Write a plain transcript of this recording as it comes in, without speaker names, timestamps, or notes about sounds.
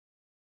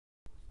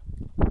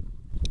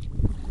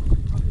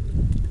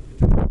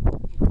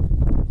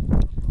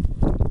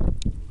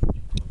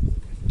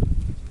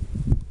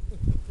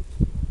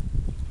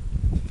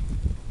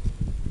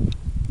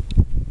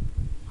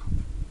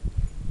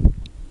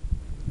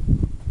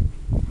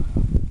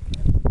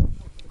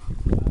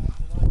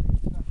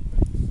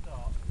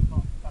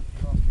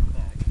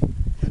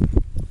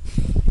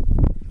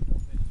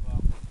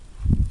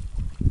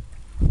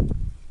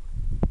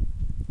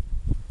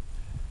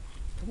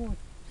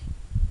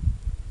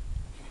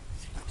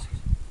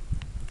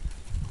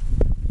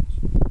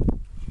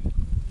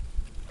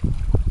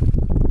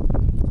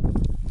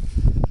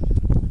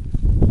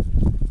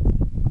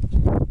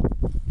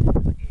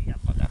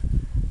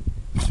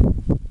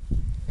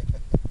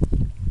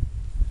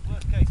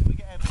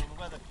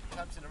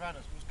around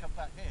us, we'll just come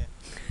back here.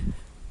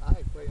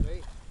 Aye, quite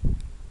right.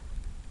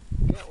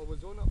 Yeah, well,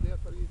 was on up there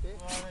for you day.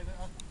 Well,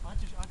 I had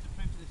to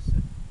prove to this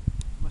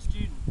my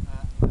student,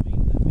 that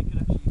we could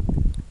actually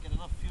get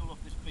enough fuel off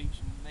this beach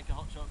and make a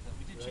hot chocolate.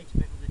 We did cheat a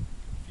bit with the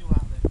fuel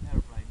out of the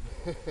aeroplane,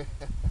 but if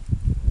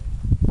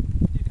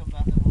you do come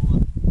back, then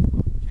we'll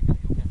check out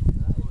your kettle.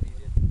 That's a lot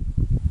easier.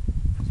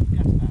 It's a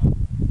gas powered.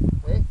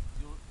 Eh?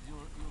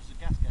 Yours is a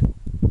gas kettle.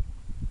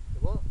 The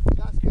what?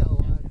 Gas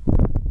kettle, aye.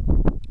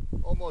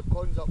 All mod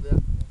cons up there.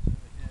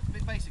 Yeah, it's a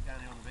bit basic down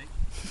here on the beach.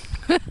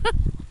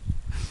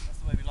 That's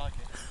the way we like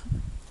it.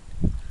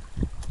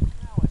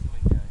 Now where's the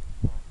wind going?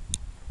 Right.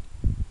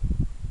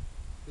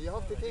 Do you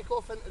have to take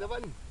off into the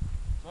wind?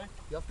 Sorry?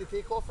 You have to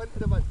take off into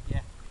the wind?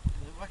 Yeah. The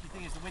wacky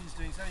thing is the wind's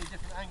doing so many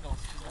different angles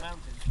to the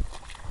mountains.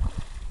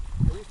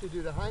 I used to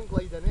do the hang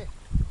gliding, eh?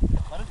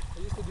 Pardon? I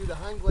used to do the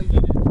hang gliding. You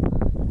did?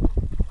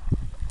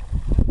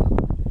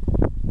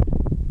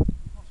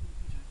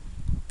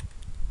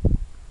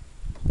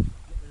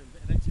 Get rid of a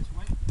bit of excess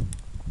weight.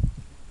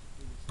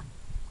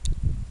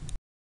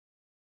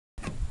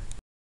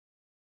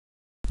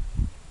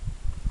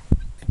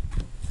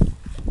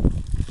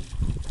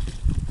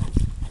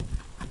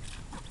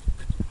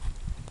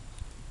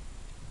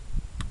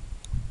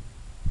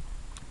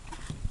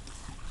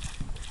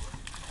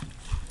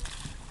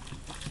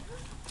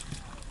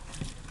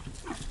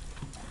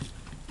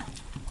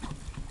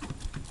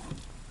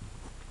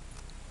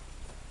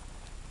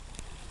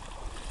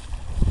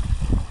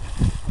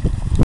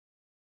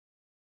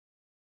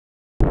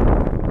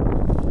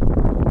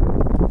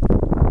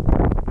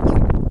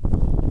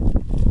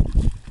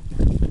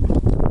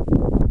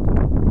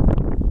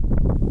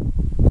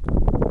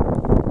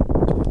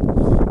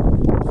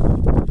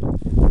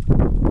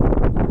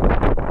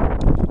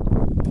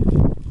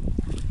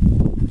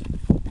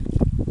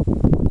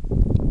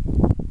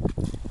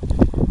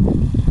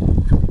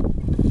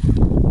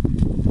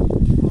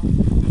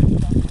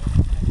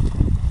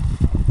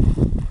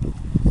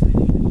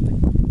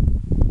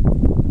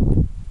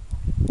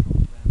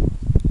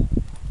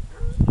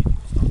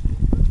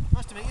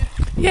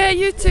 Yeah,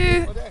 you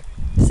too.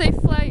 Safe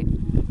flight.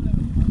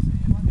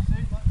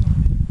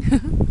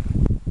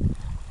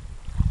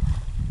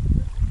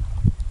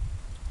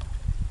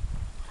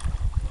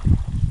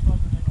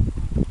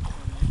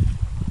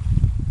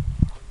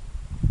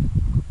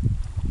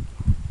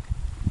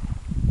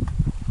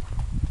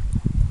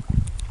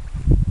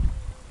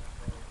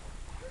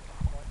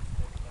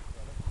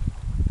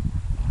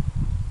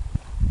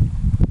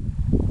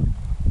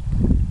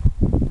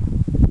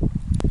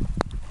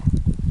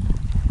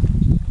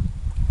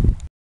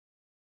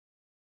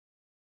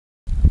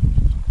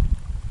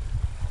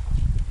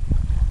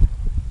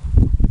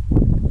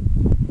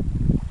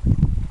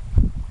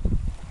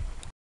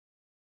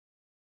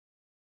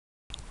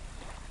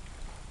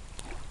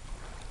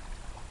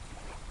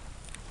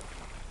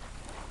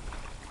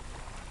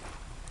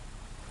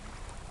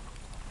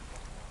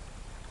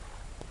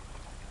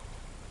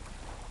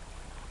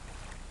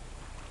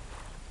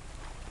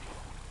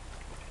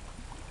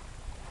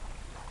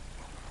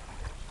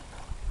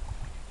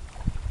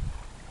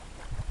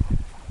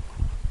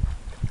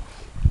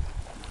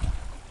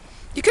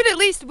 You could at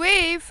least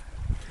wave.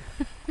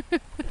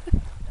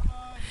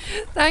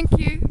 Thank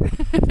you.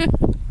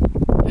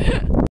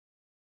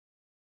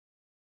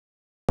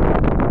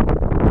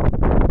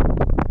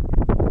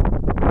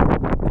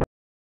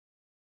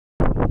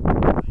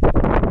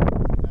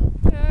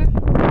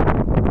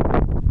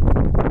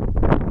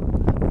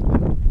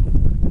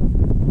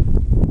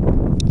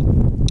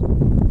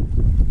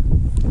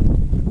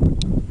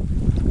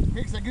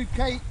 Makes a good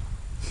kite.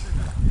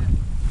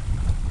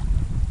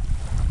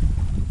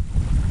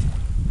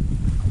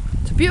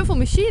 It's a beautiful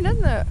machine,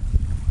 isn't it?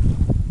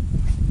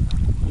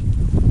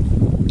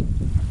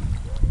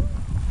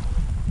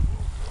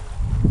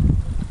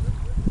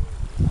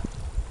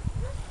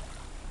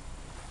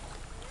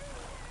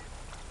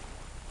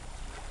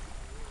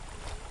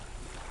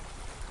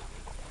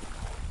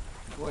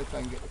 Go try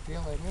and get the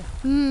tail in there.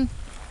 Mm.